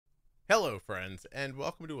Hello, friends, and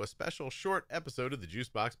welcome to a special short episode of the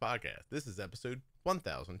Juicebox Podcast. This is episode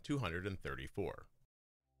 1234.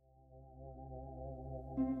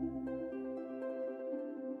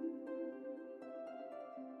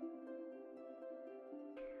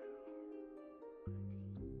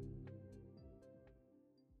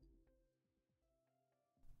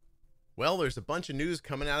 Well, there's a bunch of news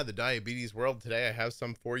coming out of the diabetes world today. I have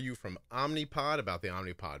some for you from Omnipod about the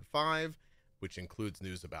Omnipod 5, which includes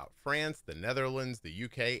news about France, the Netherlands, the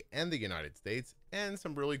UK, and the United States, and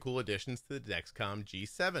some really cool additions to the Dexcom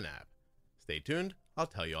G7 app. Stay tuned, I'll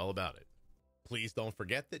tell you all about it. Please don't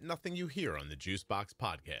forget that nothing you hear on the Juicebox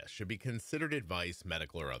Podcast should be considered advice,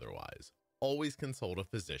 medical or otherwise. Always consult a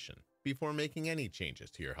physician before making any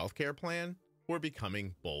changes to your healthcare plan or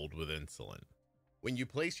becoming bold with insulin. When you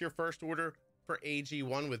place your first order for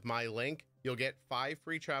AG1 with my link, you'll get 5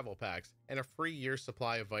 free travel packs and a free year's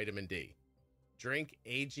supply of vitamin D.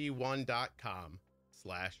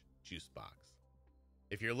 drinkag1.com/juicebox.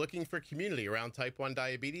 If you're looking for community around type 1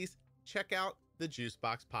 diabetes, check out the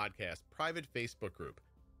Juicebox Podcast private Facebook group,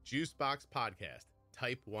 Juicebox Podcast,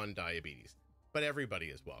 type 1 diabetes. But everybody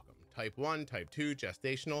is welcome. Type 1, type 2,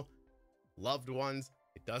 gestational, loved ones,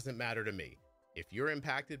 it doesn't matter to me. If you're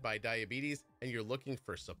impacted by diabetes and you're looking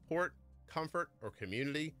for support, comfort, or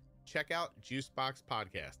community, check out Juicebox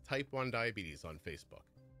Podcast, type 1 diabetes on Facebook.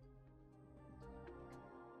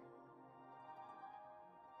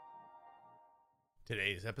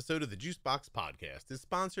 Today's episode of the Juicebox Podcast is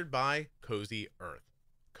sponsored by Cozy Earth.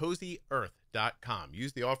 CozyEarth.com.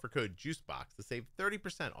 Use the offer code JUICEBOX to save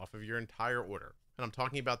 30% off of your entire order. And I'm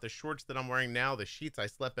talking about the shorts that I'm wearing now, the sheets I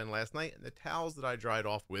slept in last night, and the towels that I dried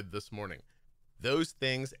off with this morning. Those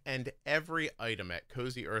things and every item at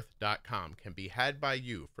CozyEarth.com can be had by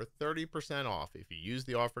you for 30% off if you use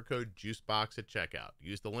the offer code JUICEBOX at checkout.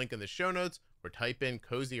 Use the link in the show notes or type in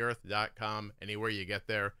CozyEarth.com. Anywhere you get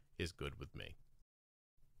there is good with me.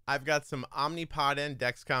 I've got some Omnipod and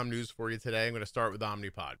Dexcom news for you today. I'm going to start with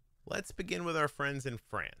Omnipod. Let's begin with our friends in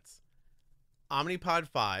France. Omnipod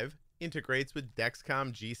 5 integrates with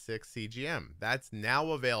Dexcom G6 CGM. That's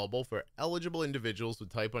now available for eligible individuals with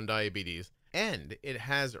type 1 diabetes, and it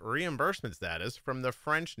has reimbursement status from the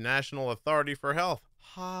French National Authority for Health.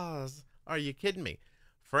 Haas, are you kidding me?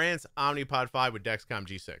 France Omnipod 5 with Dexcom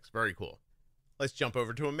G6. Very cool. Let's jump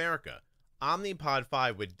over to America. Omnipod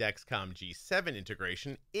 5 with Dexcom G7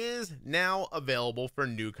 integration is now available for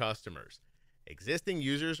new customers. Existing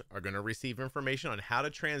users are going to receive information on how to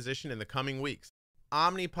transition in the coming weeks.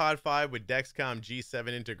 Omnipod 5 with Dexcom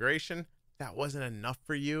G7 integration, that wasn't enough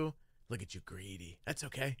for you? Look at you greedy. That's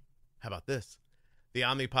okay. How about this? The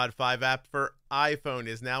Omnipod 5 app for iPhone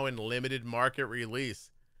is now in limited market release.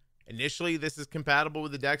 Initially, this is compatible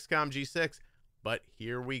with the Dexcom G6, but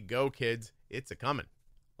here we go, kids. It's a-coming.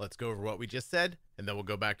 Let's go over what we just said, and then we'll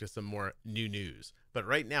go back to some more new news. But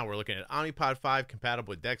right now, we're looking at Omnipod 5 compatible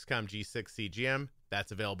with Dexcom G6 CGM.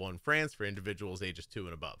 That's available in France for individuals ages 2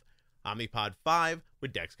 and above. Omnipod 5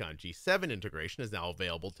 with Dexcom G7 integration is now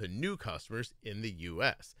available to new customers in the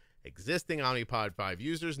U.S. Existing Omnipod 5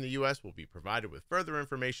 users in the U.S. will be provided with further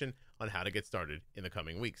information on how to get started in the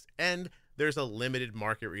coming weeks. And there's a limited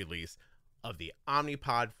market release of the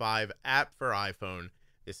Omnipod 5 app for iPhone.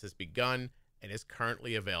 This has begun and is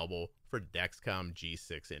currently available for Dexcom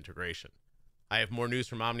G6 integration. I have more news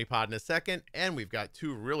from Omnipod in a second, and we've got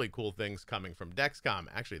 2 really cool things coming from Dexcom.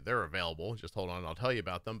 Actually, they're available. Just hold on, I'll tell you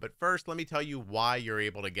about them. But first, let me tell you why you're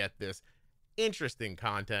able to get this interesting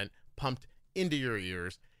content pumped into your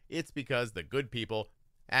ears. It's because the good people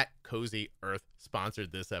at Cozy Earth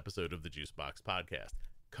sponsored this episode of the Juicebox Podcast.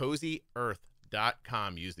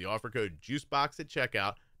 CozyEarth.com. Use the offer code JUICEBOX at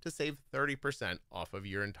checkout to save 30% off of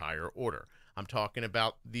your entire order. I'm talking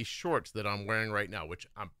about the shorts that I'm wearing right now, which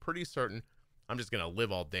I'm pretty certain I'm just going to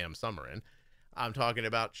live all damn summer in. I'm talking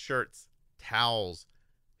about shirts, towels,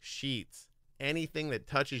 sheets, anything that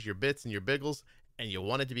touches your bits and your biggles, and you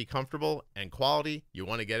want it to be comfortable and quality, you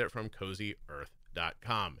want to get it from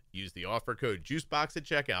CozyEarth.com. Use the offer code JUICEBOX at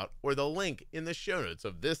checkout or the link in the show notes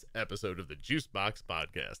of this episode of the Juicebox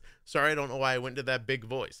Podcast. Sorry, I don't know why I went into that big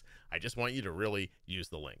voice. I just want you to really use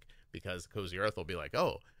the link, because Cozy Earth will be like,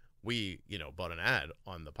 oh, we, bought an ad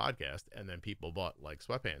on the podcast, and then people bought like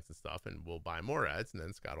sweatpants and stuff, and we'll buy more ads, and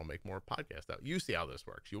then Scott will make more podcasts out. You see how this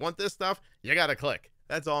works. You want this stuff? You got to click.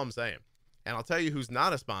 That's all I'm saying. And I'll tell you who's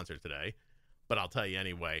not a sponsor today, but I'll tell you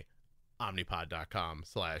anyway.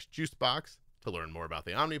 Omnipod.com/juicebox to learn more about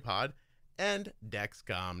the Omnipod, and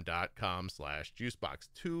Dexcom.com/juicebox.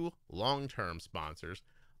 2 long-term sponsors,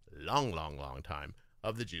 long time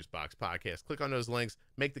of the Juicebox Podcast. Click on those links,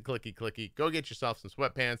 make the clicky, go get yourself some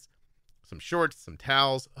sweatpants. some shorts, some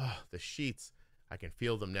towels. Oh, the sheets. I can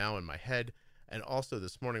feel them now in my head. And also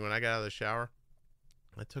this morning when I got out of the shower,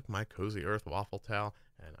 I took my Cozy Earth waffle towel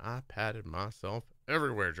and I patted myself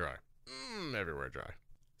everywhere dry. Everywhere dry.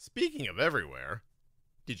 Speaking of everywhere,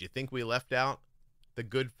 did you think we left out the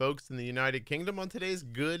good folks in the United Kingdom on today's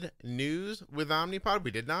good news with Omnipod?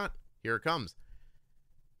 We did not. Here it comes.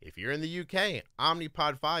 If you're in the UK,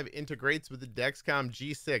 Omnipod 5 integrates with the Dexcom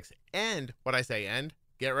G6 and,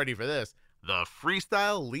 get ready for this, the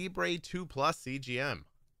Freestyle Libre 2 Plus CGM.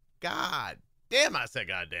 God damn, I said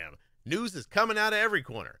goddamn. News is coming out of every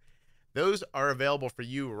corner. Those are available for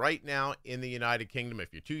you right now in the United Kingdom.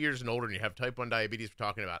 If you're 2 years and older and you have type 1 diabetes, we're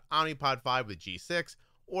talking about Omnipod 5 with G6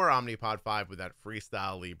 or Omnipod 5 with that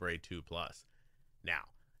Freestyle Libre 2 Plus. Now,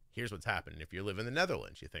 here's what's happening. If you live in the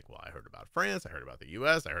Netherlands, you think, well, I heard about France, I heard about the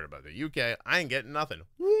US, I heard about the UK. I ain't getting nothing.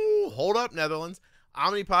 Woo, hold up, Netherlands.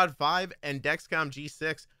 Omnipod 5 and Dexcom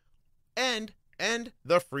G6 and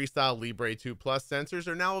the Freestyle Libre 2 Plus sensors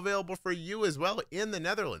are now available for you as well in the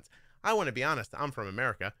Netherlands. I want to be honest, I'm from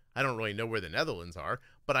America. I don't really know where the Netherlands are,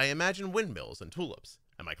 but I imagine windmills and tulips.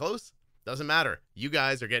 Am I close? Doesn't matter. You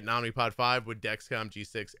guys are getting Omnipod 5 with Dexcom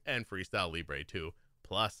G6 and Freestyle Libre 2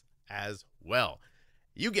 Plus as well.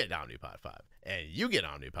 You get Omnipod 5 and you get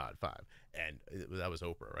Omnipod 5. And that was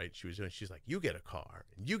Oprah, right? She's like, you get a car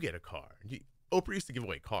and you get a car. Oprah used to give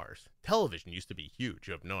away cars. Television used to be huge.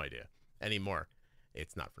 You have no idea anymore.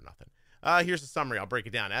 It's not for nothing. Here's a summary. I'll break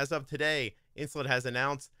it down. As of today, Insulet has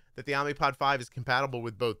announced that the Omnipod 5 is compatible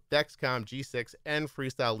with both Dexcom G6 and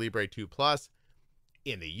Freestyle Libre 2 Plus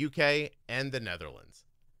in the UK and the Netherlands.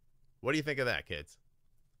 What do you think of that, kids?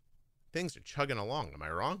 Things are chugging along. Am I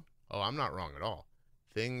wrong? Oh, I'm not wrong at all.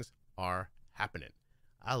 Things are happening.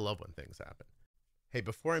 I love when things happen. Hey,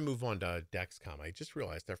 before I move on to Dexcom, I just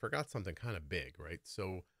realized I forgot something kind of big, right?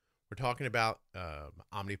 So we're talking about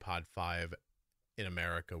Omnipod 5 in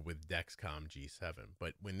America with Dexcom G7.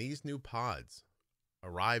 But when these new pods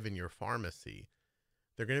arrive in your pharmacy,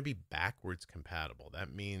 they're going to be backwards compatible.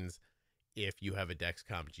 That means if you have a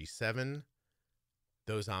Dexcom G7,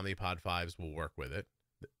 those Omnipod 5s will work with it.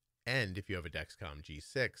 And if you have a Dexcom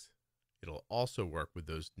G6, it'll also work with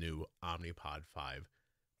those new Omnipod 5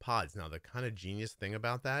 pods. Now, the kind of genius thing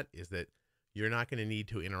about that is that you're not going to need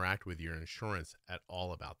to interact with your insurance at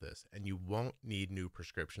all about this, and you won't need new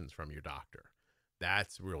prescriptions from your doctor.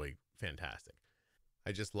 That's really fantastic.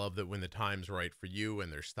 I just love that when the time's right for you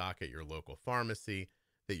and there's stock at your local pharmacy,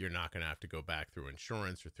 that you're not going to have to go back through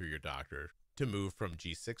insurance or through your doctor to move from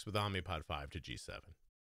G6 with Omnipod 5 to G7.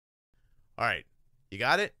 All right, you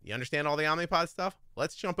got it? You understand all the Omnipod stuff?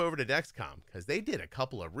 Let's jump over to Dexcom because they did a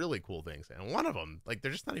couple of really cool things. And one of them, like,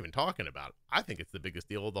 they're just not even talking about. I think it's the biggest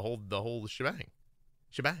deal of the whole shebang.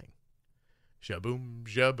 Shaboom,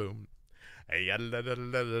 shaboom.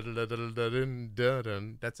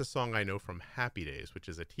 That's a song I know from Happy Days, which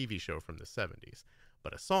is a TV show from the 70s,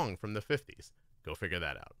 but a song from the 50s. Go figure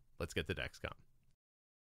that out. Let's get to Dexcom.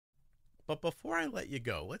 But before I let you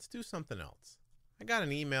go, let's do something else. I got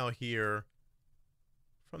an email here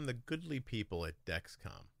from the goodly people at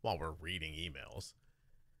Dexcom. While we're reading emails,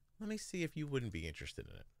 let me see if you wouldn't be interested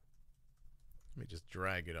in it. Let me just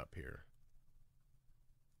drag it up here.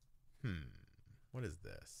 What is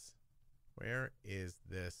this? Where is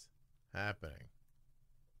this happening?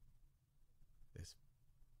 This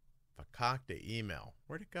fakakta email.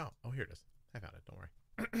 Where'd it go? Oh, here it is. I found it. Don't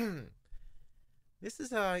worry. This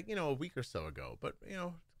is, a week or so ago, but,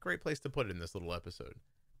 great place to put it in this little episode.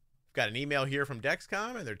 Got an email here from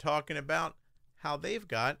Dexcom, and they're talking about how they've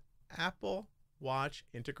got Apple Watch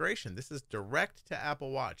integration. This is direct to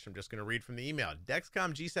Apple Watch. I'm just going to read from the email.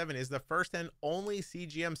 Dexcom G7 is the first and only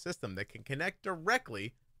CGM system that can connect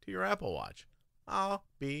directly to your Apple Watch. I'll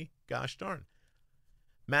be gosh darn.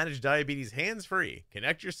 Manage diabetes hands-free.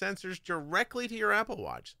 Connect your sensors directly to your Apple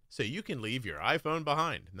Watch so you can leave your iPhone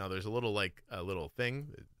behind. Now, there's a little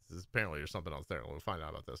thing. Apparently, there's something else there. We'll find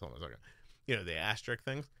out about this in a second. The asterisk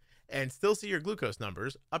things. And still see your glucose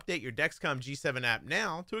numbers. Update your Dexcom G7 app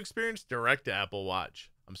now to experience direct to Apple Watch.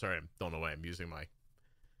 I'm sorry, I don't know why I'm using my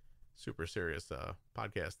super serious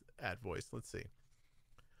podcast ad voice. Let's see.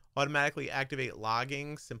 Automatically activate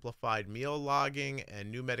logging, simplified meal logging,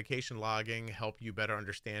 and new medication logging help you better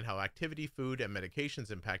understand how activity, food, and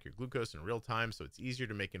medications impact your glucose in real time, so it's easier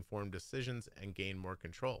to make informed decisions and gain more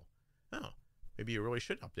control. Oh, maybe you really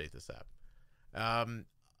should update this app.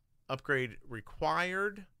 Upgrade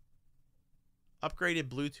required. Upgraded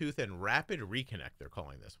Bluetooth and rapid reconnect, they're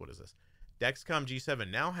calling this. What is this? Dexcom G7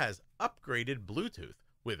 now has upgraded Bluetooth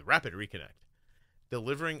with rapid reconnect,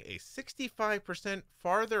 delivering a 65%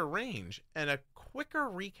 farther range and a quicker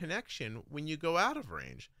reconnection when you go out of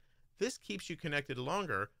range. This keeps you connected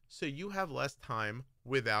longer so you have less time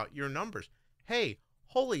without your numbers. Hey,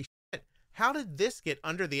 holy shit. How did this get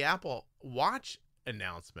under the Apple Watch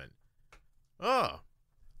announcement? Oh,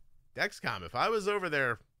 Dexcom, if I was over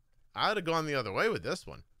there, I'd have gone the other way with this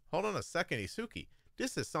one. Hold on a second, Isuki.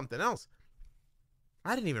 This is something else.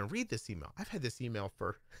 I didn't even read this email. I've had this email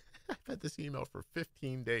for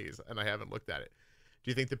 15 days and I haven't looked at it. Do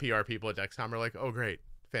you think the PR people at Dexcom are like, oh, great,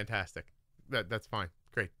 fantastic. That's fine.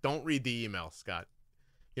 Great. Don't read the email, Scott.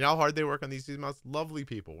 You know how hard they work on these emails? Lovely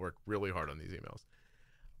people work really hard on these emails.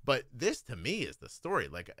 But this, to me, is the story.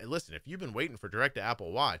 Like, listen, if you've been waiting for direct to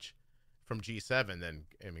Apple Watch from G7, then,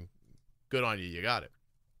 I mean, good on you. You got it.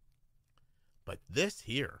 But this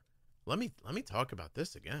here, let me talk about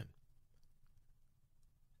this again.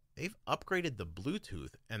 They've upgraded the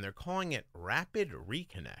Bluetooth, and they're calling it Rapid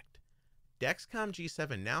Reconnect. Dexcom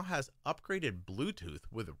G7 now has upgraded Bluetooth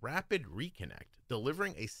with Rapid Reconnect,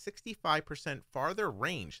 delivering a 65% farther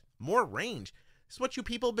range. More range. This is what you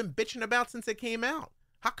people have been bitching about since it came out.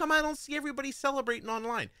 How come I don't see everybody celebrating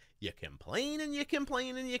online? You complain and you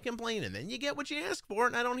complain and you complain, and then you get what you ask for,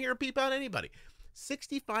 and I don't hear a peep out anybody.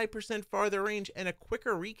 65% farther range and a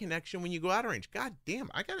quicker reconnection when you go out of range. God damn,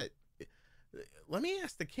 I got it. Let me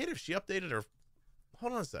ask the kid if she updated her.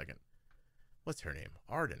 Hold on a second. What's her name?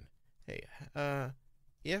 Arden. Hey,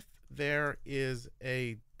 if there is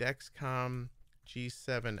a Dexcom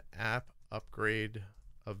G7 app upgrade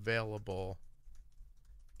available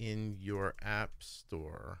in your app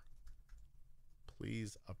store,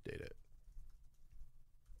 please update it.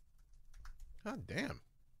 God damn.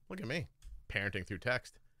 Look at me. Parenting through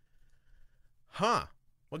text. Huh.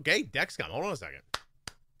 Well, gay Dexcom. Hold on a second.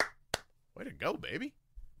 Way to go, baby.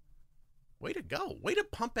 Way to go. Way to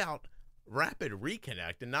pump out Rapid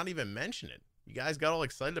Reconnect and not even mention it. You guys got all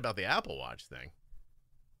excited about the Apple Watch thing.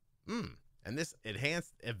 And this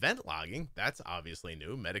enhanced event logging, that's obviously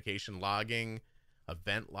new. Medication logging,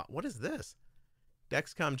 event log. What is this?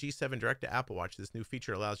 Dexcom G7 Direct to Apple Watch. This new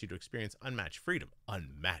feature allows you to experience unmatched freedom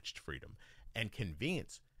and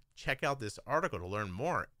convenience. Check out this article to learn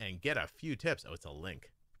more and get a few tips. Oh, it's a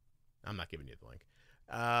link. I'm not giving you the link.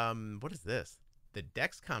 What is this? The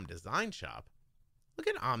Dexcom Design Shop. Look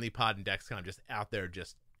at Omnipod and Dexcom just out there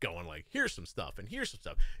just going like, here's some stuff and here's some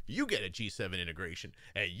stuff. You get a G7 integration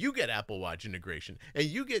and you get Apple Watch integration and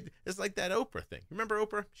you get, it's like that Oprah thing. Remember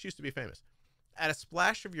Oprah? She used to be famous. Add a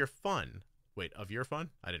splash of your fun. Wait, of your fun?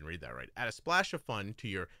 I didn't read that right. Add a splash of fun to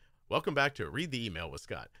your, welcome back to Read the Email with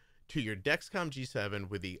Scott, to your Dexcom G7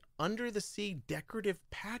 with the under the sea decorative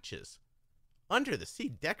patches. Under the sea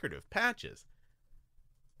decorative patches.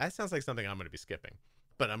 That sounds like something I'm going to be skipping,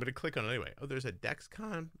 but I'm going to click on it anyway. Oh, there's a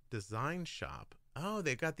Dexcom Design Shop. Oh,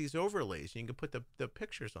 they got these overlays. You can put the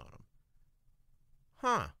pictures on them.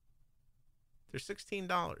 Huh. They're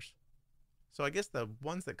 $16. So I guess the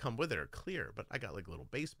ones that come with it are clear, but I got like little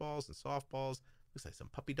baseballs and softballs. Looks like some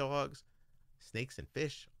puppy dogs, snakes and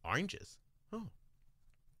fish, oranges. Oh.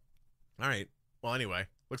 All right. Well, anyway,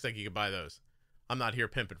 looks like you can buy those. I'm not here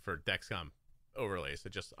pimping for Dexcom overlays.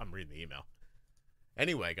 I'm reading the email.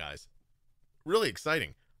 Anyway, guys, really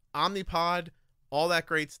exciting. Omnipod, all that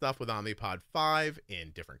great stuff with Omnipod 5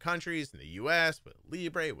 in different countries, in the US, with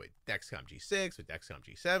Libre, with Dexcom G6, with Dexcom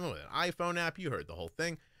G7, with an iPhone app. You heard the whole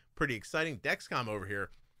thing. Pretty exciting. Dexcom over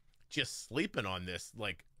here just sleeping on this,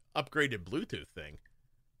 like, upgraded Bluetooth thing.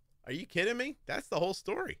 Are you kidding me? That's the whole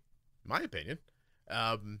story, in my opinion.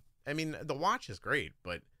 I mean, the watch is great,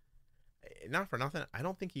 but not for nothing, I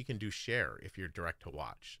don't think you can do share if you're direct to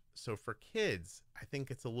watch. So for kids, I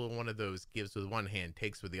think it's a little one of those gives with one hand,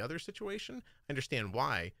 takes with the other situation. I understand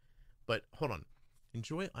why, but hold on.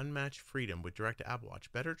 Enjoy unmatched freedom with direct to Apple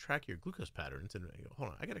Watch. Better track your glucose patterns. And hold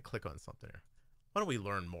on, I got to click on something here. Why don't we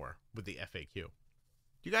learn more with the FAQ? Do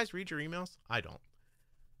you guys read your emails? I don't.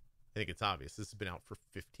 I think it's obvious. This has been out for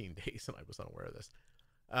 15 days and I was unaware of this.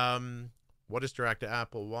 What is direct to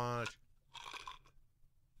Apple Watch?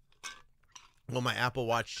 Will my Apple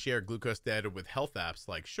Watch share glucose data with health apps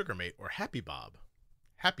like SugarMate or Happy Bob?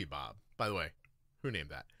 Happy Bob, by the way, who named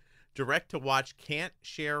that? Direct to Watch can't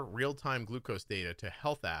share real-time glucose data to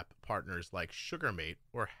health app partners like SugarMate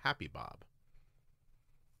or Happy Bob.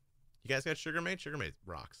 You guys got SugarMate? SugarMate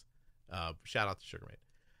rocks. Shout out to SugarMate.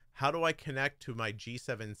 How do I connect to my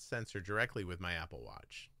G7 sensor directly with my Apple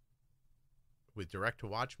Watch? With direct to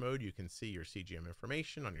watch mode, you can see your CGM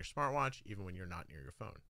information on your smartwatch even when you're not near your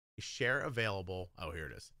phone. Is share available? Oh, here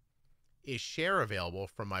it is. Is share available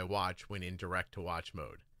from my watch when in direct to watch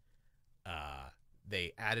mode?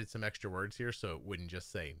 They added some extra words here so it wouldn't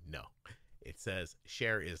just say no. It says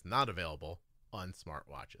share is not available on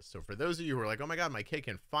smartwatches. So for those of you who are like, oh my God, my kid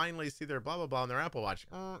can finally see their blah, blah, blah on their Apple Watch.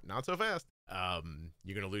 Not so fast.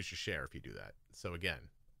 You're going to lose your share if you do that. So again,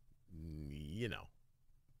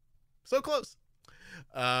 so close.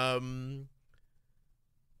 A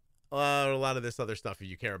lot of this other stuff, if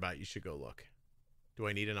you care about, you should go look. Do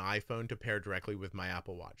I need an iPhone to pair directly with my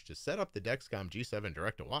Apple Watch? To set up the Dexcom G7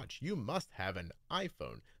 Direct-to-Watch, you must have an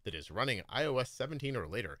iPhone that is running iOS 17 or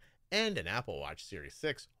later and an Apple Watch Series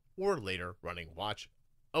 6 or later running Watch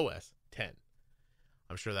OS 10.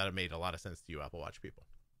 I'm sure that made a lot of sense to you Apple Watch people.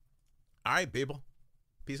 All right, people.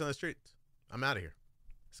 Peace on the streets. I'm out of here.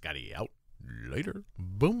 Scotty out. Later.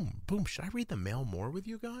 Boom. Boom. Should I read the mail more with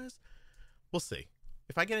you guys? We'll see.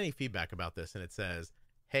 If I get any feedback about this and it says,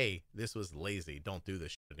 hey, this was lazy, don't do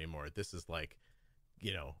this shit anymore. This is like,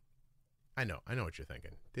 I know what you're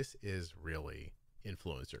thinking. This is really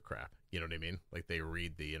influencer crap. You know what I mean? Like they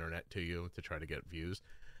read the internet to you to try to get views.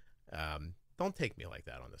 Don't take me like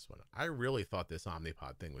that on this one. I really thought this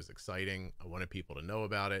Omnipod thing was exciting. I wanted people to know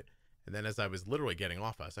about it. And then as I was literally getting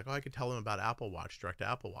off, I was like, oh, I could tell them about Apple Watch, direct to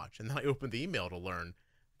Apple Watch. And then I opened the email to learn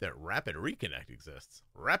that Rapid Reconnect exists.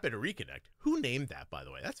 Rapid Reconnect. Who named that, by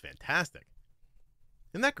the way? That's fantastic.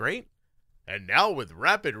 Isn't that great? And now with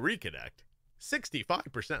Rapid Reconnect,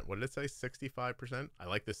 65%. What did it say? 65%? I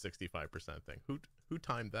like this 65% thing. Who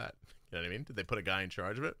timed that? You know what I mean? Did they put a guy in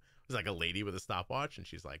charge of it? It was like a lady with a stopwatch, and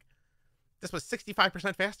she's like, this was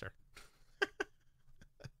 65% faster.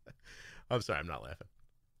 I'm sorry, I'm not laughing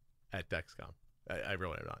at Dexcom. I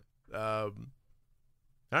really am not.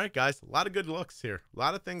 All right, guys, a lot of good looks here. A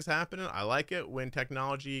lot of things happening. I like it when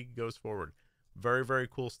technology goes forward. Very, very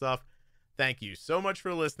cool stuff. Thank you so much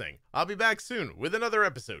for listening. I'll be back soon with another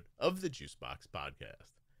episode of the Juicebox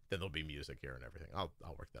Podcast. Then there'll be music here and everything. I'll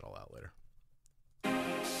work that all out later.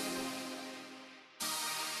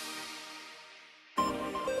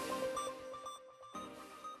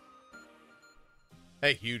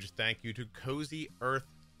 Hey, huge thank you to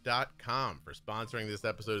CozyEarth.com for sponsoring this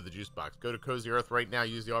episode of the Juicebox. Go to Cozy Earth right now.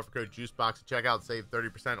 Use the offer code Juicebox to check out. Save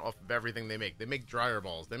 30% off of everything they make. They make dryer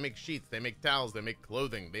balls. They make sheets. They make towels. They make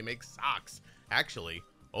clothing. They make socks. Actually,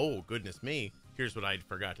 oh, goodness me. Here's what I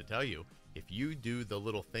forgot to tell you. If you do the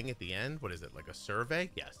little thing at the end, what is it, like a survey?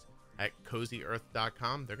 Yes. At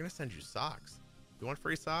CozyEarth.com, they're going to send you socks. You want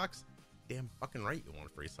free socks? Damn fucking right you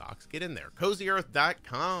want free socks. Get in there.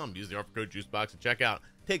 CozyEarth.com. Use the offer code Juicebox to check out.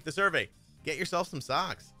 Take the survey. Get yourself some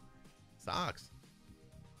socks. Socks.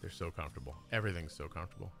 They're so comfortable. Everything's so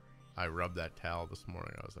comfortable. I rubbed that towel this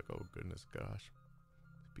morning. I was like, oh, goodness gosh.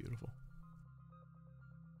 It's beautiful.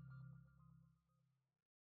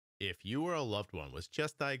 If you or a loved one was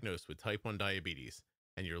just diagnosed with type 1 diabetes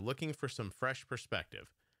and you're looking for some fresh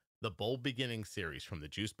perspective, the Bold Beginnings series from the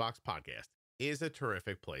Juicebox Podcast is a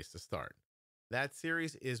terrific place to start. That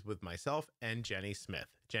series is with myself and Jenny Smith.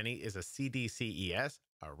 Jenny is a CDCES,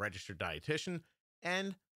 a registered dietitian,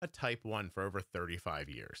 and a type 1 for over 35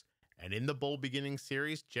 years. And in the Bold Beginnings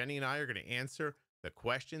series, Jenny and I are going to answer the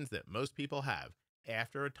questions that most people have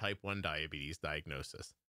after a type 1 diabetes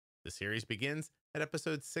diagnosis. The series begins at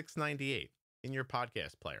episode 698 in your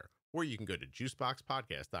podcast player, or you can go to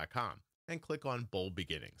juiceboxpodcast.com and click on Bold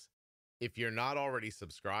Beginnings. If you're not already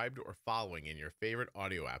subscribed or following in your favorite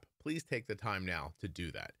audio app, please take the time now to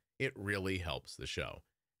do that. It really helps the show.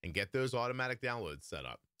 And get those automatic downloads set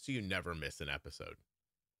up so you never miss an episode.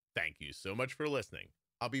 Thank you so much for listening.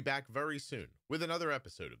 I'll be back very soon with another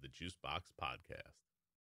episode of the Juicebox Podcast.